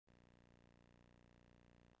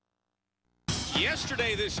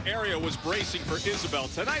Yesterday, this area was bracing for Isabel.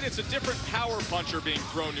 Tonight, it's a different power puncher being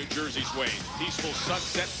thrown New Jersey's way. Peaceful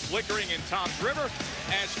sunset flickering in Toms River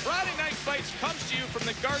as Friday Night Fights comes to you from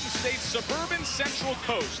the Garden State's suburban Central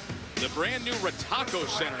Coast. The brand new Rataco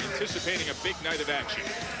Center anticipating a big night of action.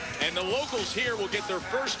 And the locals here will get their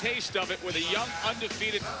first taste of it with a young,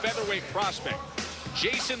 undefeated featherweight prospect.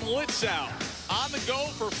 Jason Litzau on the go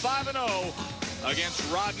for 5-0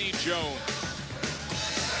 against Rodney Jones.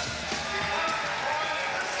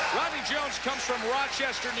 Rodney Jones comes from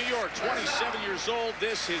Rochester, New York, 27 years old.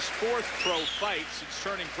 This his fourth pro fight since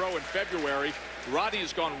turning pro in February. Rodney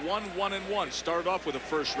has gone 1-1-1. Started off with a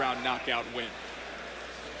first-round knockout win.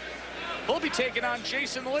 He'll be taking on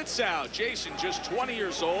Jason Litzau. Jason, just 20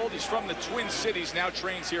 years old. He's from the Twin Cities, now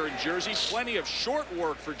trains here in Jersey. Plenty of short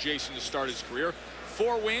work for Jason to start his career.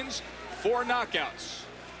 4 wins, 4 knockouts.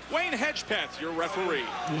 Wayne Hedgepeth, your referee.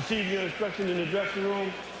 Receive your instruction in the dressing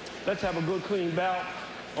room. Let's have a good, clean bout.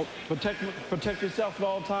 Protect yourself at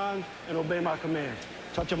all times and obey my command.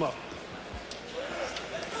 Touch him up.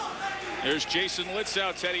 There's Jason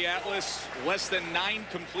Litzau, Teddy Atlas. Less than 9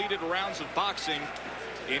 completed rounds of boxing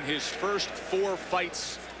in his first 4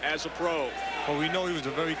 fights as a pro. Well, we know he was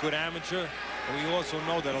a very good amateur, and we also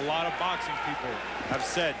know that a lot of boxing people have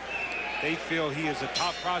said they feel he is a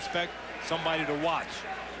top prospect, somebody to watch.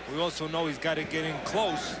 We also know he's got to get in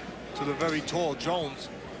close to the very tall Jones.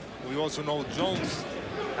 We also know Jones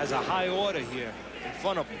has a high order here in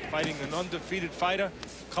front of him, fighting an undefeated fighter,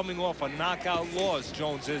 coming off a knockout loss,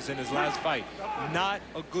 Jones is, in his last fight. Not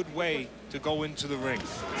a good way to go into the ring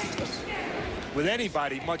with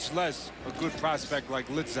anybody, much less a good prospect like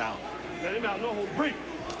Litzau. Let him out, no hold, breathe.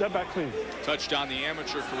 Step back clean. Touched on the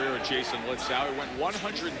amateur career of Jason Litzau. He went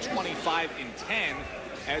 125-10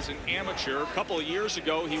 as an amateur. A couple of years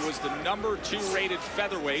ago, he was the #2 rated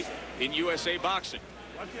featherweight in USA Boxing.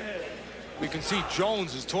 Watch your head. We can see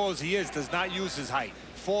Jones, as tall as he is, does not use his height.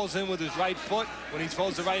 Falls in with his right foot when he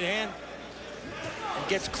throws the right hand and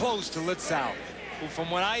gets close to Litzau, who, from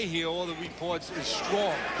what I hear, all the reports, is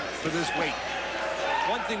strong for this weight.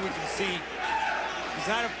 One thing we can see, he's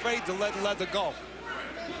not afraid to let leather go.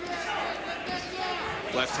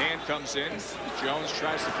 Left hand comes in. Jones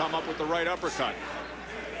tries to come up with the right uppercut.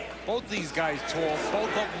 Both these guys tall, both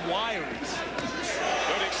of them wiry.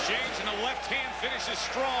 Good exchange, and the left hand finishes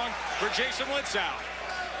strong for Jason Litzau.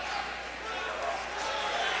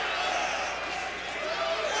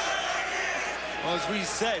 Well, as we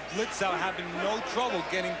said, Litzau having no trouble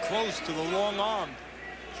getting close to the long arm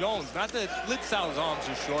Jones. Not that Litzau's arms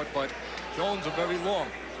are short, but Jones are very long.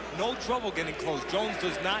 No trouble getting close. Jones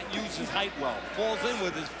does not use his height well. Falls in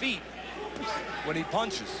with his feet when he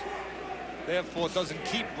punches. Therefore, doesn't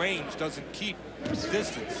keep range, doesn't keep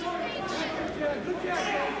distance.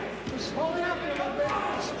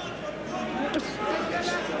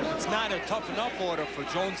 It's not a tough enough order for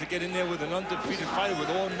Jones to get in there with an undefeated fighter with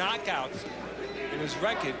all knockouts in his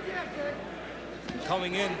record.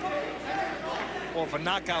 Coming in off a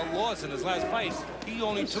knockout loss in his last fight. He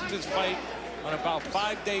only took this fight on about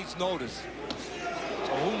 5 days' notice.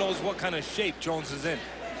 So who knows what kind of shape Jones is in.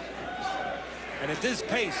 And at this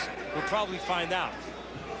pace, we'll probably find out.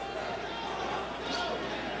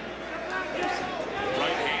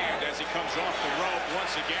 Right hand as he comes off the rope.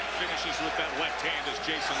 Once again, finishes with that left hand as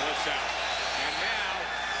Jason Litzau. And now,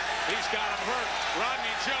 he's got him hurt.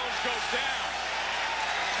 Rodney Jones goes down.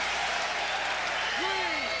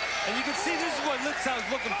 And you can see this is what Litzau's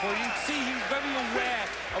looking for. You can see he's very aware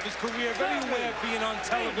of his career, very aware of being on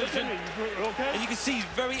television. And you can see he's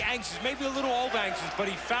very anxious, maybe a little over-anxious, but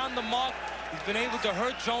he found the mark. He's been able to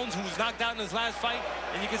hurt Jones, who was knocked out in his last fight.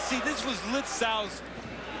 And you can see this was Litzau's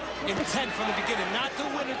intent from the beginning, not to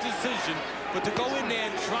win a decision, but to go in there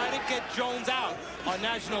and try to get Jones out on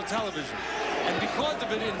national television. And because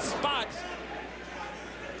of it, in spots,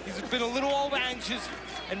 he's been a little over-anxious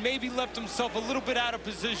and maybe left himself a little bit out of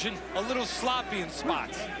position, a little sloppy in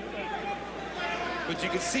spots. But you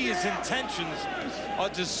can see his intentions are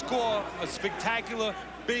to score a spectacular,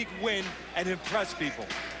 big win and impress people.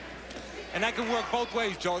 And that can work both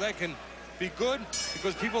ways, Joe. That can be good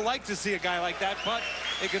because people like to see a guy like that, but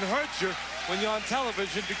it can hurt you when you're on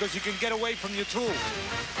television because you can get away from your tools.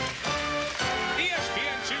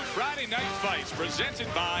 ESPN 2 Friday Night Fights presented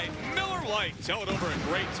by Miller Lite. Tell it over a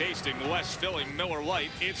great tasting, less filling Miller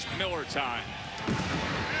Lite. It's Miller time.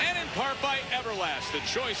 And in part by Everlast, the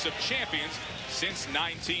choice of champions since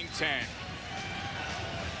 1910.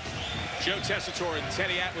 Joe Tessitore and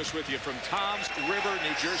Teddy Atlas with you from Toms River,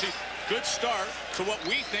 New Jersey. Good start to what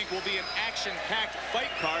we think will be an action-packed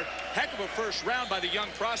fight card. Heck of a first round by the young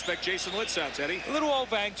prospect, Jason Litzau, Teddy. A little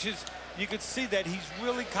over-anxious. you could see that he's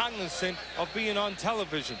really cognizant of being on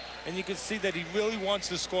television. And you can see that he really wants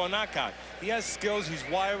to score a knockout. He has skills. He's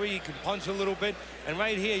wiry. He can punch a little bit. And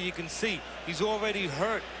right here, you can see he's already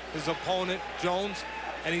hurt his opponent, Jones,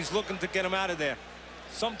 and he's looking to get him out of there.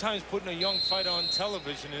 Sometimes putting a young fighter on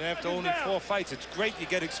television, and after only 4 fights, it's great you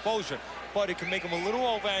get exposure, but it can make him a little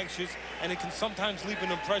over-anxious, and it can sometimes leave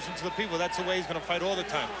an impression to the people. That's the way he's going to fight all the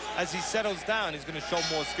time. As he settles down, he's going to show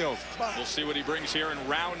more skills. We'll see what he brings here in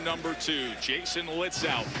round number 2. Jason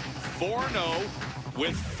Litzau, 4-0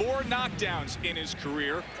 with 4 knockdowns in his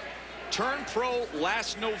career. Turned pro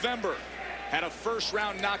last November. Had a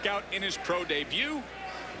first-round knockout in his pro debut.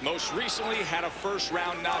 Most recently had a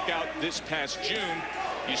first-round knockout this past June.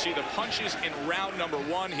 You see the punches in round number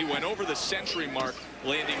 1. He went over the century mark,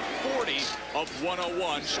 landing 40 of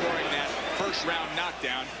 101, scoring that first-round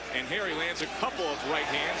knockdown. And here he lands a couple of right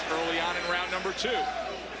hands early on in round number 2.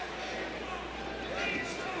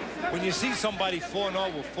 When you see somebody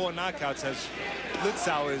 4-0 with 4 knockouts, as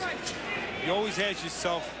Litzau is, you always ask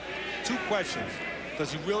yourself 2 questions.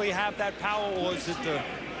 Does he really have that power, or is it the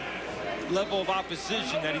level of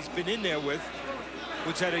opposition that he's been in there with,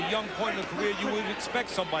 which at a young point in the career you would expect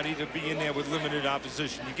somebody to be in there with limited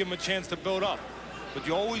opposition. You give him a chance to build up, but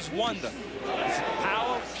you always wonder, is it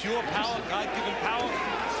power, pure power, God-given power,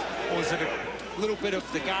 or is it a little bit of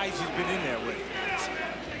the guys he's been in there with?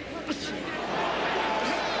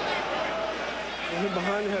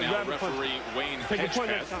 Behind the head, now referee Wayne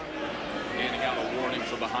Hedgepeth handing out a warning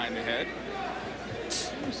for behind the head.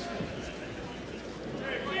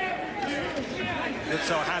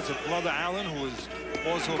 Litzau has a brother, Alan, who is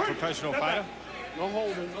also a professional fighter. No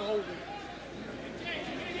holding, no holding.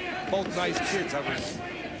 Both nice kids. I was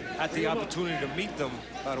at the opportunity to meet them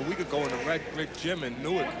about a week ago in the Red Brick Gym in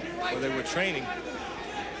Newark, where they were training.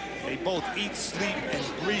 They both eat, sleep,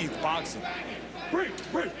 and breathe boxing. Breathe.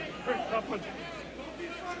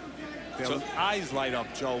 Their eyes light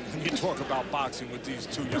up, Joe, when you talk about boxing with these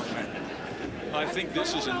 2 young men. I think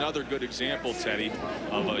this is another good example, Teddy,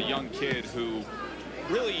 of a young kid who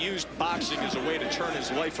really used boxing as a way to turn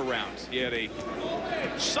his life around. He had a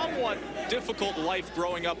somewhat difficult life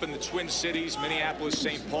growing up in the Twin Cities, Minneapolis,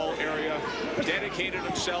 St. Paul area. Dedicated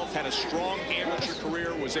himself, had a strong amateur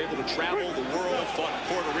career, was able to travel the world, fought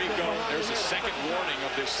in Puerto Rico. There's a second warning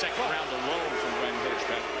of this second round alone from Wayne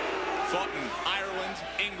Hedgepeth. Fought in Ireland,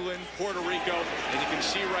 England, Puerto Rico, and you can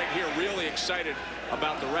see right here really excited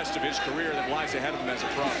about the rest of his career that lies ahead of him as a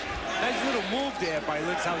pro. Nice little move there by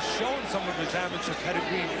Litzau, showing some of his amateur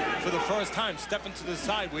pedigree for the first time. Stepping to the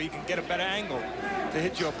side where you can get a better angle to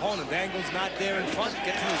hit your opponent. The angle's not there in front.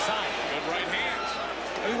 Get to the side. Good right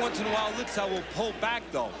hands. Every once in a while, Litzau will pull back,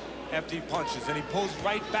 though, after he punches, and he pulls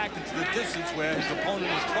right back into the distance where his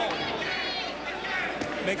opponent is throwing.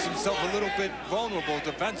 Makes himself a little bit vulnerable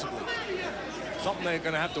defensively. Something they're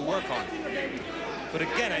going to have to work on. But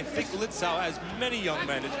again, I think Litzau, as many young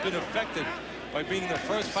men, has been affected by being the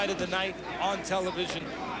first fight of the night on television.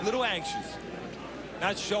 A little anxious,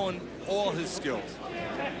 not showing all his skills.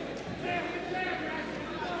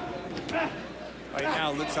 Right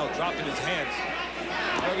now, Litzau dropping his hands.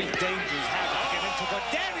 Very dangerous habit to get into, but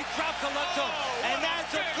there he drops the left hook, and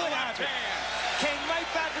that's a good habit. Came right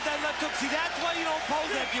back with that left hook. See, that's why you don't pose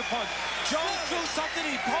after you punch. Jones threw something,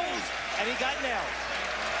 he posed, and he got nailed.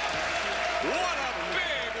 What a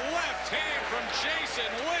big left hand from Jason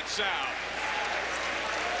Litzau.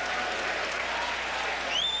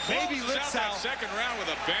 Maybe Litzau, that second round with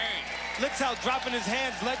a bang. Litzau dropping his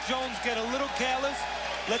hands, let Jones get a little careless,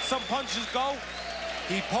 let some punches go.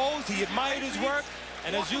 He posed, he admired his work,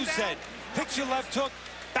 and as you said, picks your left hook,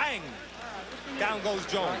 bang. Down goes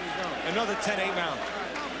Jones. Another 10-8 round.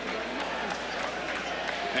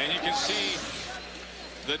 And you can see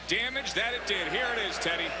the damage that it did. Here it is,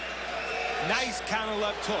 Teddy. Nice counter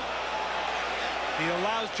left hook. He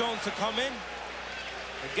allows Jones to come in.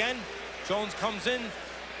 Again, Jones comes in,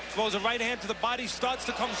 throws a right hand to the body, starts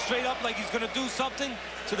to come straight up like he's going to do something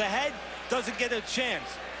to the head, doesn't get a chance.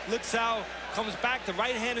 Litzau comes back, the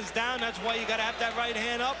right hand is down. That's why you got to have that right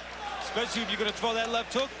hand up, especially if you're going to throw that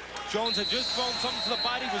left hook. Jones had just thrown something to the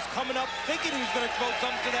body, was coming up thinking he was going to throw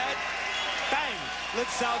something to the head. Bang!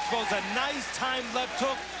 Litzau throws a nice timed left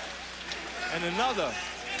hook. And another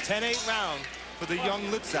 10-8 round for the young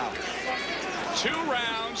Litzau. 2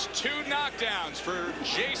 rounds, 2 knockdowns for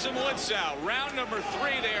Jason Litzau. Round number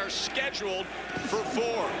 3, they are scheduled for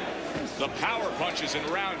 4. The power punches in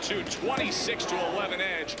round 2, 26-11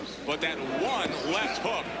 edge, but that one left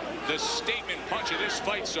hook, the statement punch of this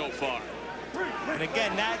fight so far. And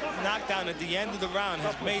again, that knockdown at the end of the round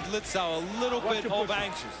has made Litzau a little bit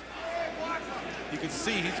over-anxious. You can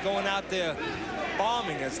see he's going out there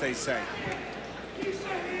bombing, as they say.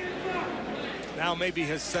 Now maybe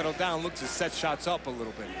he's settled down, looks to set shots up a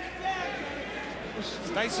little bit.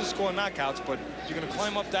 It's nice to score knockouts, but you're going to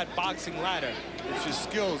climb up that boxing ladder. It's your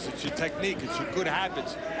skills, it's your technique, it's your good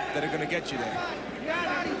habits that are going to get you there.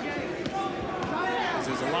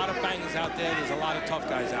 There's a lot of bangers out there. There's a lot of tough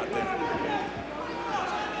guys out there.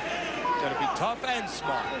 Got to be tough and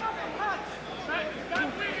smart.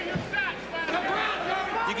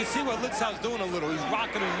 You can see what Litzau's doing a little. He's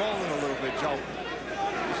rocking and rolling a little bit, Joe.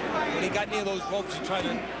 When he got near those ropes, he tried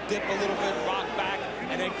to dip a little bit, rock back,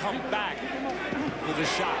 and then come back with a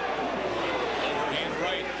shot. Overhand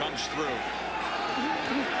right comes through.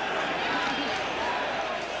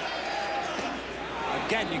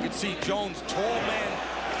 Again, you can see Jones, tall man,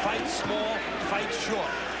 fight small, fight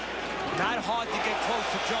short. Not hard to get close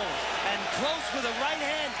to Jones. And close with a right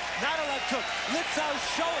hand, not a left hook. Litzau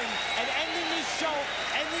showing and ending this show,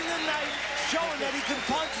 ending the night, showing that he can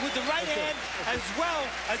punch with the right hand as well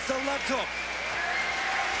as the left hook.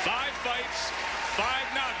 5 fights, 5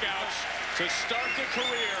 knockouts to start the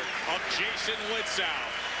career of Jason Litzau.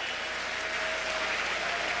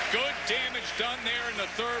 Good damage done there in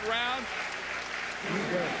the 3rd round.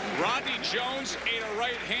 Rodney Jones ate a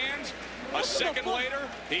right hand. A second later,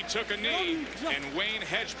 he took a knee, and Wayne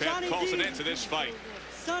Hedgepeth calls an end to this fight.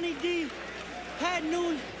 Sonny D, Pat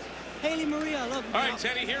Noon, Haley Maria, I love you. All right,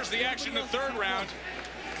 Teddy, here's the action in the 3rd round.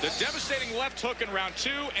 The devastating left hook in round 2,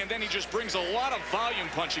 and then he just brings a lot of volume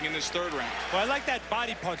punching in this 3rd round. Well, I like that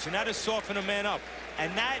body punch, and that has softened a man up.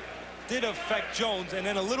 And that did affect Jones, and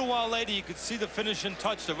then a little while later you could see the finishing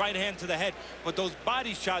touch, the right hand to the head, but those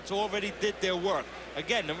body shots already did their work.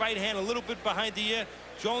 Again, the right hand a little bit behind the ear.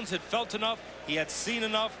 Jones had felt enough, he had seen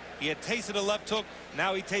enough, he had tasted a left hook,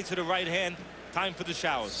 now he tasted a right hand. Time for the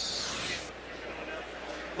showers.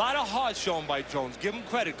 A lot of heart shown by Jones. Give him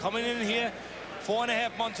credit. Coming in here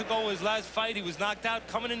 4.5 months ago, his last fight, he was knocked out.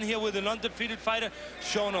 Coming in here with an undefeated fighter,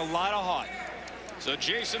 showing a lot of heart. So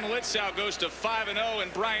Jason Litzau goes to 5-0,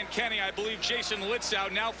 and Brian Kenny, I believe Jason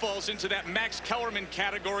Litzau now falls into that Max Kellerman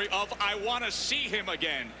category of I want to see him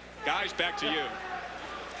again. Guys, back to you.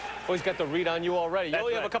 Oh, he's got the read on you already. You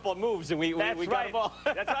only have right. a couple of moves, and we got them all.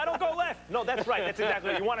 That's right. I don't go left. No, that's right. That's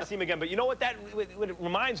exactly right. You want to see him again. But you know what what it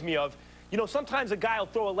reminds me of? You know, sometimes a guy will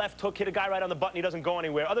throw a left hook, hit a guy right on the button, he doesn't go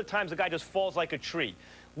anywhere. Other times, the guy just falls like a tree.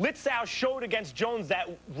 Litzau showed against Jones that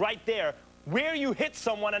right there, where you hit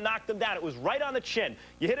someone and knock them down. It was right on the chin.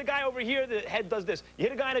 You hit a guy over here, the head does this. You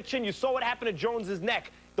hit a guy on the chin, you saw what happened to Jones's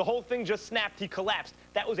neck. The whole thing just snapped, he collapsed.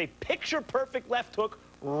 That was a picture-perfect left hook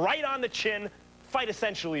right on the chin. Fight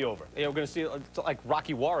essentially over. Yeah, we're going to see like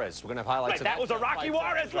Rocky Juarez. We're going to have highlights of that was a Rocky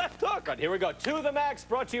Juarez left hook. Right, here we go. To the Max,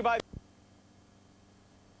 brought to you by...